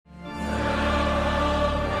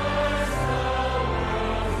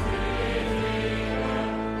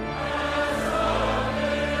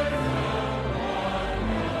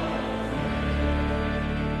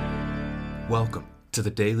Welcome to the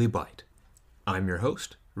Daily Bite. I'm your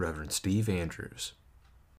host, Reverend Steve Andrews.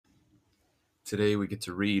 Today we get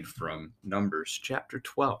to read from Numbers chapter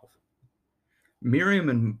 12. Miriam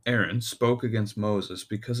and Aaron spoke against Moses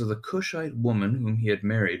because of the Cushite woman whom he had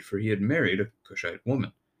married, for he had married a Cushite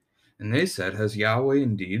woman. And they said, "Has Yahweh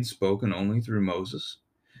indeed spoken only through Moses?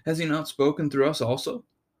 Has he not spoken through us also?"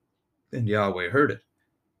 And Yahweh heard it.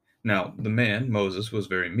 Now the man, Moses, was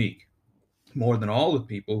very meek, more than all the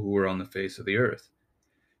people who were on the face of the earth.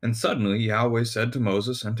 And suddenly Yahweh said to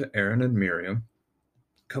Moses and to Aaron and Miriam,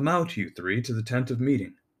 "Come out, you three, to the tent of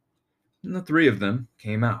meeting." And the three of them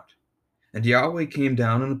came out. And Yahweh came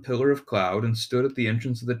down in a pillar of cloud and stood at the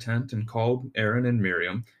entrance of the tent and called Aaron and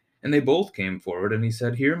Miriam. And they both came forward, and he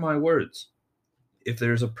said, "Hear my words. If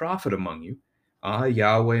there is a prophet among you, I,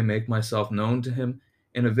 Yahweh, make myself known to him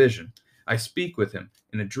in a vision. I speak with him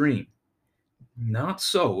in a dream. Not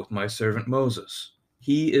so with my servant Moses.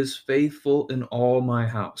 He is faithful in all my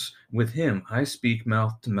house. With him I speak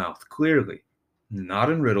mouth to mouth clearly, not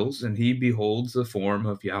in riddles, and he beholds the form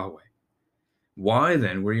of Yahweh. Why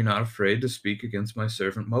then were you not afraid to speak against my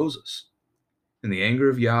servant Moses?" And the anger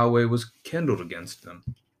of Yahweh was kindled against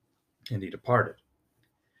them, and he departed.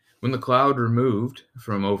 When the cloud removed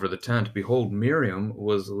from over the tent, behold, Miriam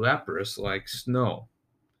was leprous like snow.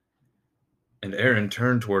 And Aaron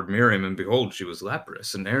turned toward Miriam, and behold, she was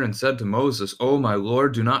leprous. And Aaron said to Moses, "O my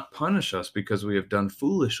Lord, do not punish us because we have done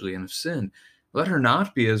foolishly and have sinned. Let her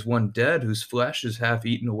not be as one dead whose flesh is half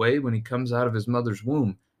eaten away when he comes out of his mother's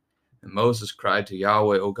womb." And Moses cried to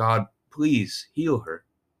Yahweh, "O God, please heal her,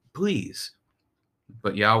 please."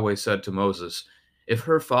 But Yahweh said to Moses, "If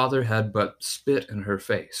her father had but spit in her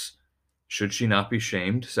face, should she not be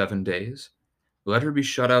shamed 7 days? Let her be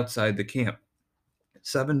shut outside the camp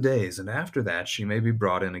 7 days, and after that she may be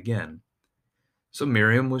brought in again." So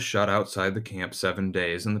Miriam was shut outside the camp 7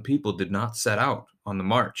 days, and the people did not set out on the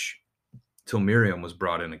march till Miriam was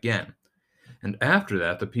brought in again. And after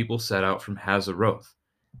that the people set out from Hazeroth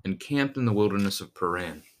and camped in the wilderness of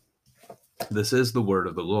Paran. This is the word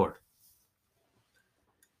of the Lord.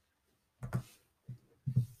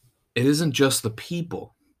 It isn't just the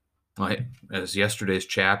people. Like, as yesterday's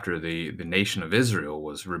chapter, the nation of Israel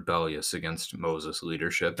was rebellious against Moses'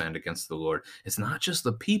 leadership and against the Lord. It's not just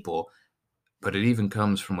the people, but it even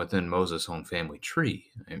comes from within Moses' own family tree.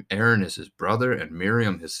 And Aaron is his brother, and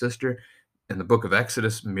Miriam his sister. In the book of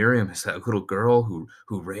Exodus, Miriam is that little girl who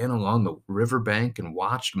ran along the riverbank and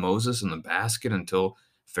watched Moses in the basket until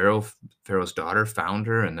Pharaoh's daughter found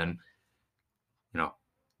her, and then,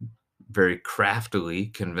 very craftily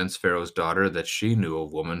convinced Pharaoh's daughter that she knew a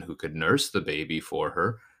woman who could nurse the baby for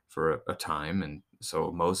her for a time. And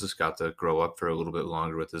so Moses got to grow up for a little bit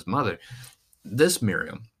longer with his mother. This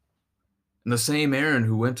Miriam, and the same Aaron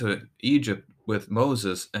who went to Egypt with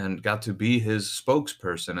Moses and got to be his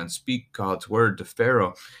spokesperson and speak God's word to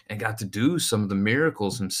Pharaoh and got to do some of the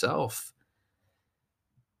miracles himself,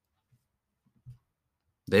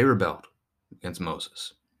 they rebelled against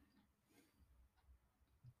Moses.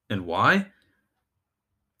 And why?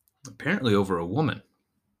 Apparently over a woman.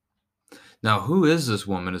 Now, who is this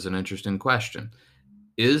woman is an interesting question.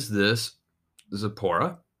 Is this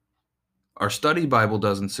Zipporah? Our study Bible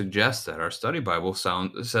doesn't suggest that. Our study Bible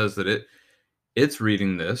says that it's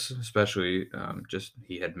reading this, especially just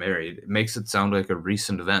he had married. It makes it sound like a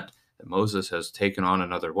recent event that Moses has taken on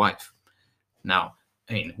another wife. Now,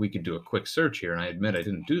 we could do a quick search here, and I admit I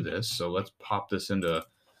didn't do this, so let's pop this into.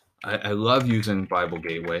 I love using Bible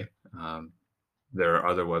Gateway. There are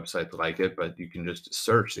other websites like it, but you can just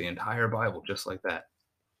search the entire Bible just like that.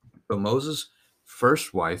 But Moses'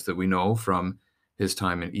 first wife that we know from his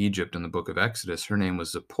time in Egypt in the book of Exodus, her name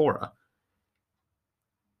was Zipporah.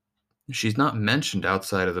 She's not mentioned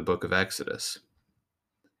outside of the book of Exodus.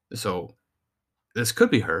 So this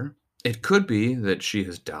could be her. It could be that she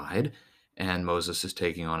has died and Moses is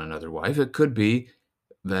taking on another wife. It could be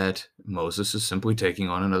that Moses is simply taking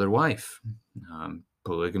on another wife.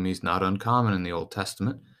 Polygamy is not uncommon in the Old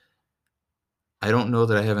Testament. I don't know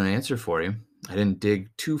that I have an answer for you. I didn't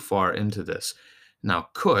dig too far into this. Now,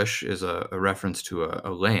 Cush is a reference to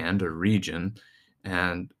a land, a region,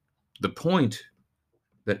 and the point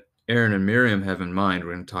that Aaron and Miriam have in mind,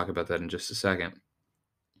 we're going to talk about that in just a second,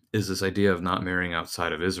 is this idea of not marrying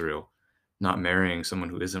outside of Israel, not marrying someone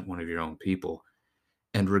who isn't one of your own people.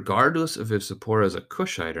 And regardless of if Zipporah is a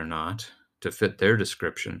Cushite or not, to fit their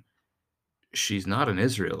description, she's not an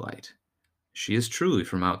Israelite. She is truly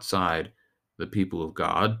from outside the people of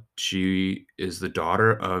God. She is the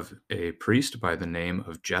daughter of a priest by the name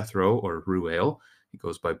of Jethro or Ruel. He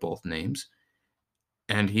goes by both names.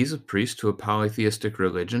 And he's a priest to a polytheistic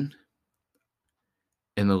religion.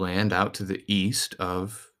 in the land out to the east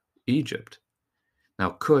of Egypt. Now,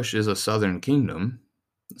 Cush is a southern kingdom,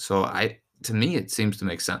 so to me it seems to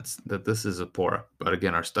make sense that this is Zipporah. But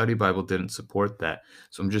again, our study Bible didn't support that,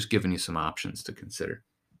 so I'm just giving you some options to consider.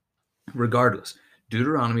 Regardless,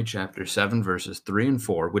 Deuteronomy chapter 7, verses 3 and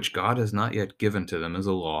 4, which God has not yet given to them as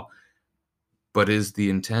a law, but is the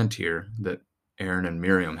intent here that Aaron and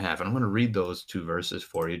Miriam have. And I'm going to read those two verses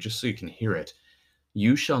for you just so you can hear it.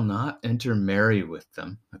 You shall not intermarry with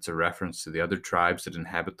them. That's a reference to the other tribes that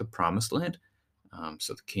inhabit the promised land.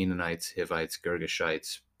 So the Canaanites, Hivites,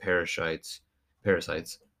 Girgashites, Perizzites,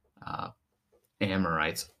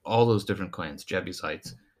 Amorites, all those different clans,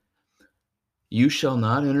 Jebusites. You shall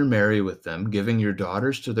not intermarry with them, giving your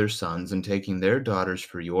daughters to their sons and taking their daughters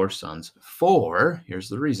for your sons. For, here's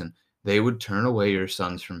the reason, they would turn away your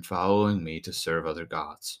sons from following me to serve other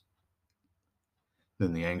gods.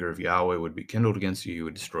 Then the anger of Yahweh would be kindled against you, he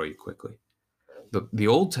would destroy you quickly. The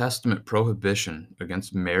Old Testament prohibition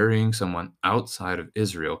against marrying someone outside of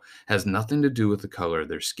Israel has nothing to do with the color of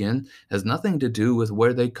their skin, has nothing to do with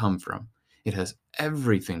where they come from. It has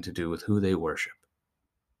everything to do with who they worship.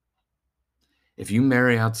 If you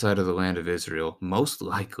marry outside of the land of Israel, most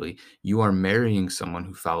likely you are marrying someone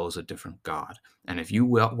who follows a different God. And if you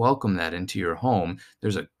welcome that into your home,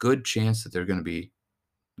 there's a good chance that they're going to be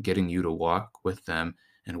getting you to walk with them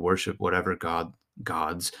and worship whatever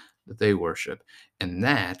gods that they worship. And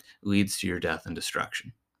that leads to your death and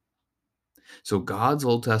destruction. So God's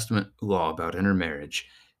Old Testament law about intermarriage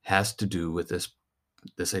has to do with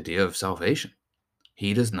this idea of salvation.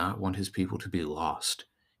 He does not want his people to be lost.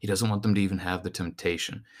 He doesn't want them to even have the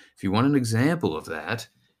temptation. If you want an example of that,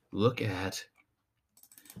 look at,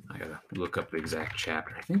 I gotta look up the exact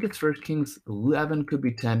chapter. I think it's 1 Kings 11, could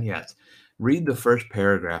be 10, yes. Read the first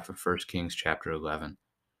paragraph of 1 Kings chapter 11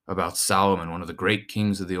 about Solomon, one of the great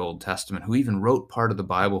kings of the Old Testament, who even wrote part of the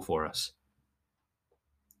Bible for us.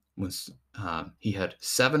 He had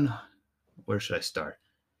where should I start?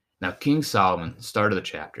 Now, King Solomon, start of the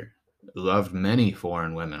chapter, loved many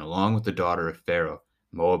foreign women, along with the daughter of Pharaoh,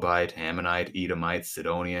 Moabite, Ammonite, Edomite,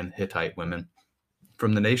 Sidonian, Hittite women,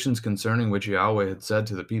 from the nations concerning which Yahweh had said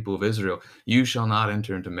to the people of Israel, you shall not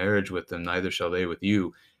enter into marriage with them, neither shall they with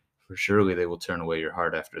you, for surely they will turn away your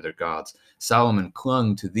heart after their gods. Solomon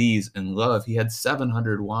clung to these in love. He had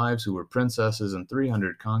 700 wives who were princesses and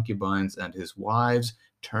 300 concubines, and his wives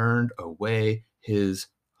turned away his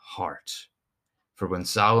heart. For when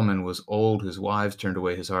Solomon was old, his wives turned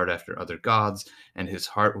away his heart after other gods, and his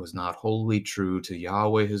heart was not wholly true to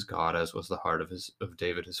Yahweh his God, as was the heart of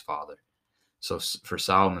David his father. So for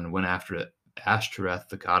Solomon went after Ashtoreth,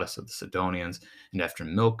 the goddess of the Sidonians, and after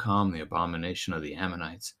Milcom, the abomination of the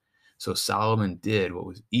Ammonites. So Solomon did what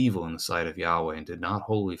was evil in the sight of Yahweh, and did not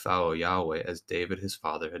wholly follow Yahweh as David his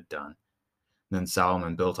father had done. Then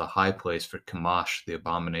Solomon built a high place for Chemosh, the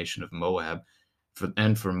abomination of Moab,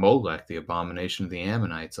 and for Molech, the abomination of the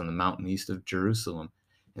Ammonites, on the mountain east of Jerusalem.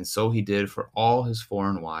 And so he did for all his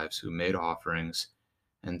foreign wives who made offerings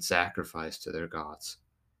and sacrificed to their gods.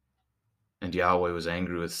 And Yahweh was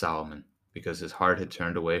angry with Solomon, because his heart had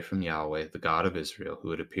turned away from Yahweh, the God of Israel, who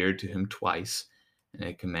had appeared to him twice, and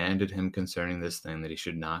had commanded him concerning this thing, that he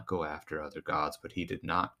should not go after other gods, but he did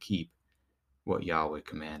not keep what Yahweh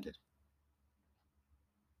commanded.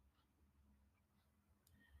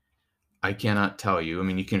 I cannot tell you,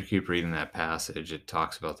 you can keep reading that passage. It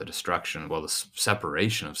talks about the destruction, the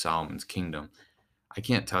separation of Solomon's kingdom. I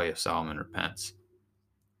can't tell you if Solomon repents.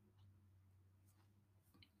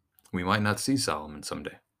 We might not see Solomon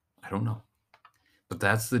someday. I don't know. But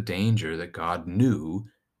that's the danger that God knew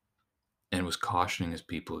and was cautioning his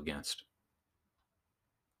people against.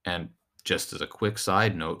 And just as a quick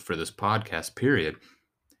side note for this podcast period,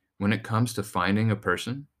 when it comes to finding a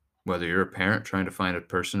person, whether you're a parent trying to find a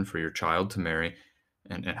person for your child to marry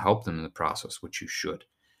and help them in the process, which you should,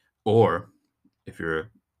 or if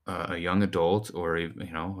you're a young adult or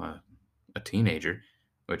a teenager,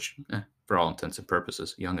 which for all intents and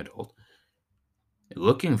purposes, young adult,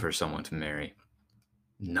 looking for someone to marry,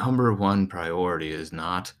 number one priority is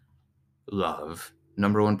not love.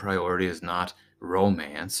 Number one priority is not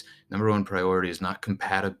romance. Number one priority is not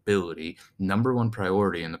compatibility. Number one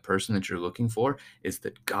priority in the person that you're looking for is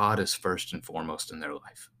that God is first and foremost in their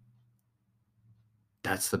life.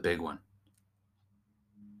 That's the big one.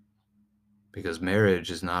 Because marriage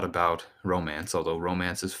is not about romance, although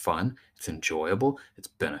romance is fun, it's enjoyable, it's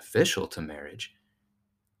beneficial to marriage.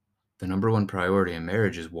 The number one priority in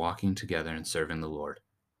marriage is walking together and serving the Lord,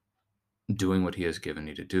 doing what he has given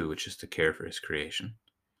you to do, which is to care for his creation.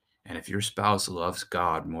 And if your spouse loves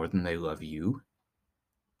God more than they love you,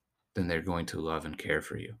 then they're going to love and care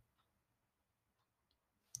for you.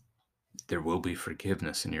 there will be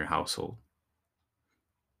forgiveness in your household.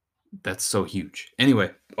 That's so huge.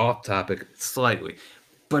 Anyway, off topic slightly,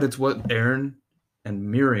 but it's what Aaron and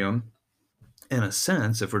Miriam, in a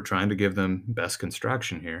sense, if we're trying to give them best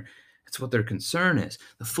construction here, it's what their concern is.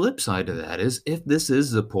 The flip side to that is if this is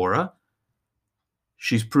Zipporah,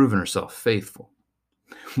 she's proven herself faithful.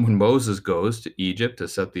 When Moses goes to Egypt to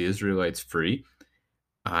set the Israelites free,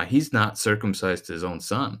 he's not circumcised his own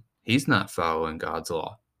son. He's not following God's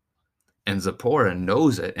law. And Zipporah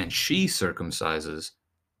knows it, and she circumcises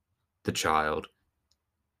the child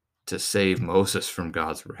to save Moses from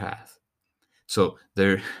God's wrath. So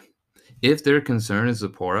if their concern is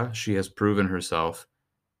Zipporah, she has proven herself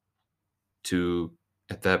to,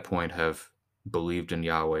 at that point, have believed in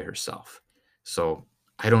Yahweh herself. So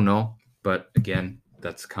I don't know, but again,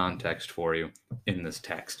 that's context for you in this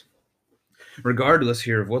text. Regardless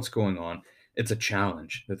here of what's going on, it's a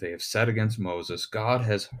challenge that they have set against Moses. God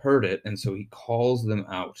has heard it, and so he calls them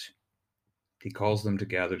out. He calls them to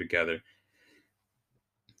gather together.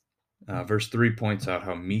 Verse 3 points out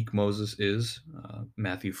how meek Moses is.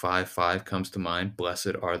 Matthew 5:5 comes to mind.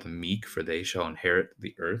 Blessed are the meek, for they shall inherit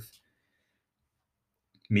the earth.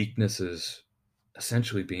 Meekness is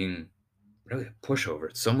essentially being really a pushover.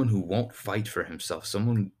 It's someone who won't fight for himself,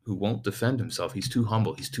 someone who won't defend himself. He's too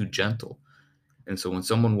humble, he's too gentle. And so when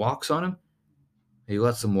someone walks on him, he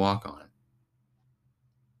lets them walk on him.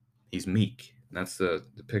 He's meek. And that's the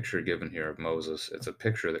picture given here of Moses. It's a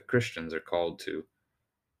picture that Christians are called to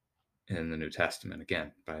in the New Testament,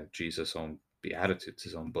 again, by Jesus' own beatitudes,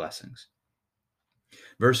 his own blessings.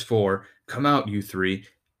 Verse 4, come out, you three.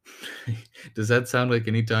 Does that sound like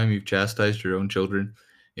any time you've chastised your own children?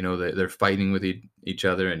 You know, they're fighting with each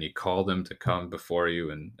other, and you call them to come before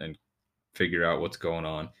you and figure out what's going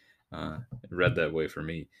on. It read that way for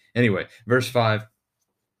me. Anyway, verse 5,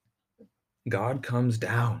 God comes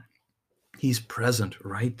down. He's present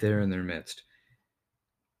right there in their midst.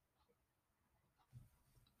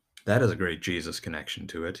 That is a great Jesus connection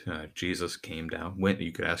to it. Jesus came down. When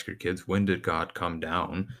you could ask your kids, when did God come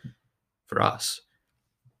down for us?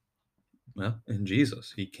 Well, in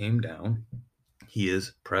Jesus, he came down. He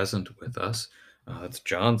is present with us. That's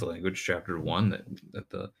John's language, chapter 1, that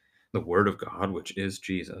the Word of God, which is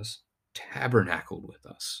Jesus, tabernacled with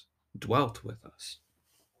us, dwelt with us.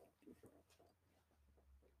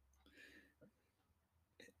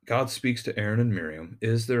 God speaks to Aaron and Miriam,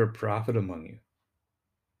 is there a prophet among you?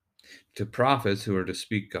 To prophets who are to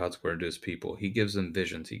speak God's word to his people, he gives them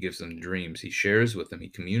visions, he gives them dreams, he shares with them, he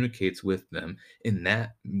communicates with them in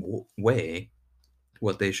that way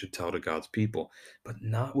what they should tell to God's people, but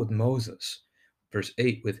not with Moses. Verse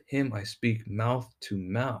 8, with him I speak mouth to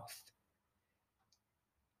mouth.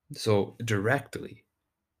 So directly,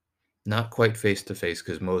 not quite face to face,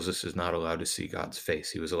 because Moses is not allowed to see God's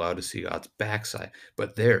face. He was allowed to see God's backside,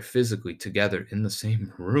 but they're physically together in the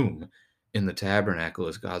same room in the tabernacle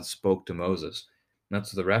as God spoke to Moses. And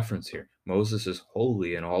that's the reference here. Moses is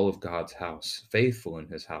holy in all of God's house, faithful in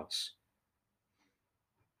his house.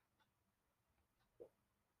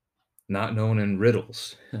 Not known in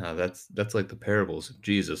riddles. That's like the parables of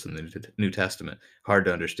Jesus in the New Testament. Hard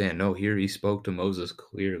to understand. No, here he spoke to Moses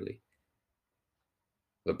clearly.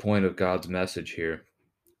 The point of God's message here,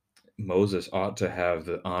 Moses ought to have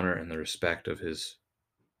the honor and the respect of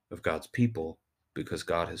God's people because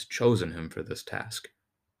God has chosen him for this task.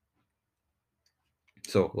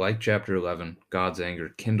 So, like chapter 11, God's anger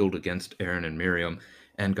kindled against Aaron and Miriam,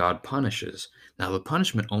 and God punishes. Now, the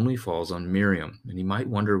punishment only falls on Miriam, and you might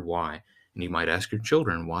wonder why. And you might ask your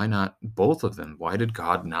children, why not both of them? Why did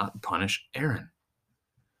God not punish Aaron?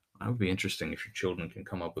 That would be interesting if your children can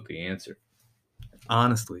come up with the answer.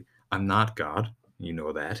 Honestly, I'm not God. You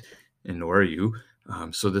know that, and nor are you.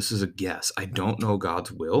 So this is a guess. I don't know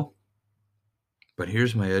God's will, but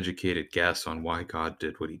here's my educated guess on why God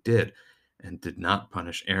did what he did and did not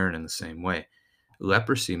punish Aaron in the same way.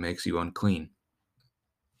 Leprosy makes you unclean.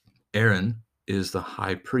 Aaron is the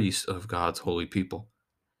high priest of God's holy people.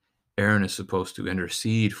 Aaron is supposed to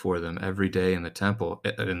intercede for them every day in the temple,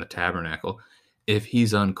 in the tabernacle. If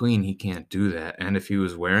he's unclean, he can't do that. And if he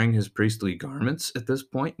was wearing his priestly garments at this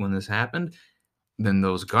point when this happened, then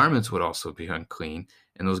those garments would also be unclean.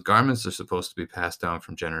 And those garments are supposed to be passed down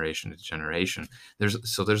from generation to generation. There's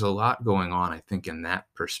a lot going on, I think, in that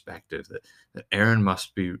perspective, that Aaron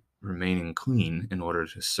must be remaining clean in order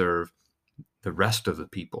to serve the rest of the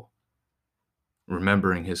people,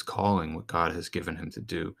 remembering his calling, what God has given him to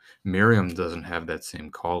do. Miriam doesn't have that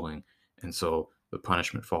same calling, and so the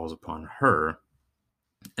punishment falls upon her.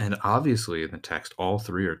 And obviously in the text, all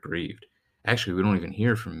three are grieved. Actually, we don't even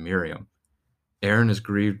hear from Miriam. Aaron is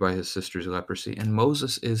grieved by his sister's leprosy, and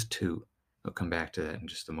Moses is too. We'll come back to that in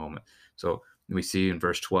just a moment. So we see in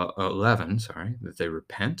verse 11, that they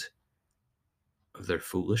repent of their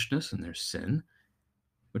foolishness and their sin,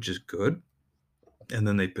 which is good. And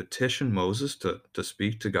then they petition Moses to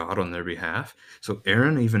speak to God on their behalf. So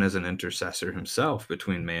Aaron, even as an intercessor himself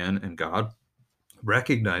between man and God,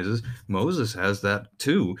 recognizes Moses has that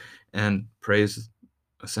too, and prays,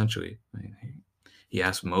 essentially. He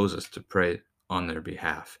asked Moses to pray on their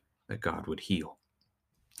behalf that God would heal.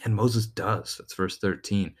 And Moses does. That's verse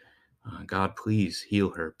 13. God, please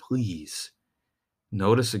heal her, please.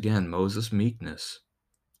 Notice again Moses' meekness.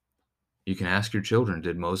 You can ask your children,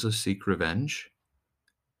 did Moses seek revenge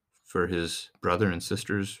for his brother and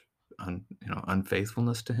sister's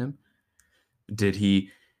unfaithfulness to him? Did he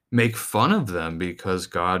make fun of them because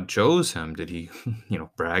God chose him? Did he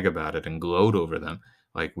brag about it and gloat over them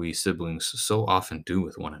like we siblings so often do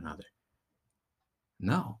with one another?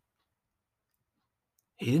 No.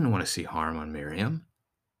 He didn't want to see harm on Miriam.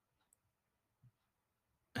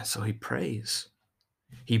 And so he prays.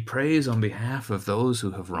 He prays on behalf of those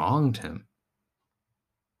who have wronged him,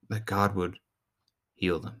 that God would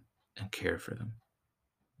heal them and care for them.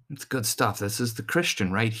 It's good stuff. This is the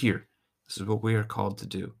Christian right here. This is what we are called to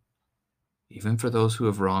do. Even for those who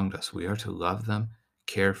have wronged us, we are to love them,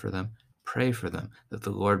 care for them, pray for them, that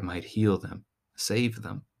the Lord might heal them, save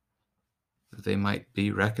them, that they might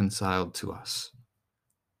be reconciled to us.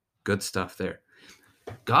 Good stuff there.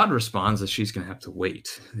 God responds that she's going to have to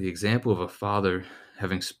wait. The example of a father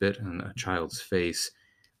having spit on a child's face,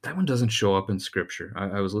 that one doesn't show up in Scripture.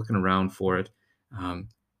 I was looking around for it.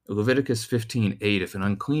 Leviticus 15:8, if an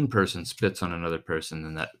unclean person spits on another person,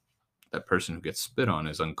 then that person who gets spit on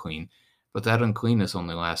is unclean, but that uncleanness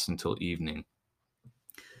only lasts until evening.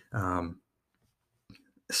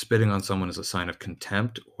 Spitting on someone is a sign of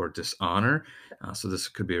contempt or dishonor. So this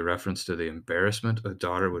could be a reference to the embarrassment a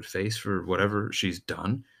daughter would face for whatever she's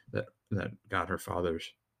done that got her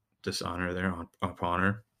father's dishonor there upon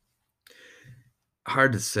her.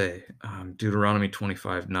 Hard to say. Deuteronomy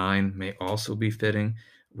 25:9 may also be fitting,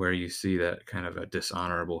 where you see that kind of a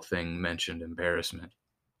dishonorable thing mentioned, embarrassment,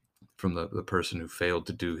 from the person who failed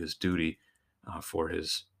to do his duty for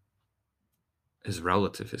his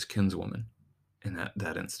relative, his kinswoman, in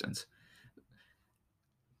that instance.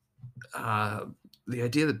 The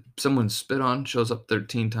idea that someone spit on shows up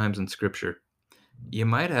 13 times in Scripture. You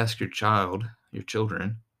might ask your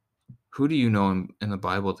children, who do you know in the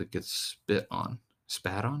Bible that gets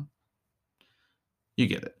spat on? You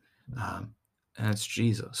get it. And it's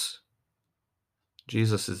Jesus.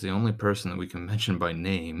 Jesus is the only person that we can mention by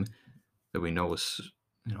name that we know was,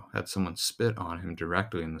 had someone spit on him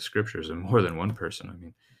directly in the Scriptures, and more than one person. I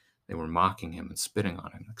mean, they were mocking him and spitting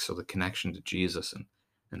on him. So the connection to Jesus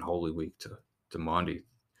and Holy Week to Maundy,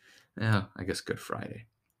 I guess Good Friday.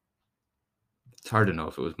 It's hard to know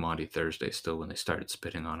if it was Maundy Thursday still when they started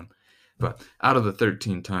spitting on him. But out of the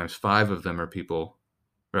 13 times, 5 of them are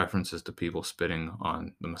references to people spitting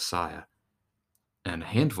on the Messiah. And a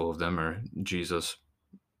handful of them are Jesus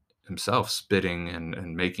himself spitting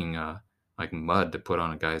and making like mud to put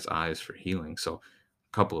on a guy's eyes for healing. So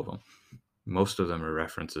a couple of them. Most of them are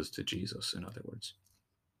references to Jesus, in other words.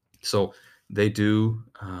 So they do,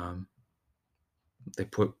 they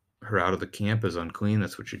put her out of the camp as unclean.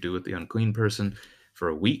 That's what you do with the unclean person for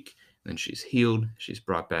a week. Then she's healed. She's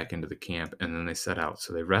brought back into the camp, and then they set out.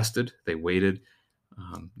 So they rested. They waited.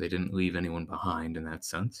 They didn't leave anyone behind in that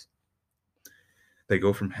sense. They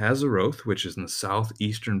go from Hazeroth, which is in the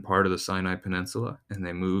southeastern part of the Sinai Peninsula, and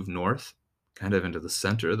they move north, kind of into the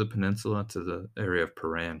center of the peninsula to the area of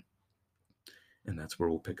Paran. And that's where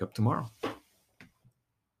we'll pick up tomorrow.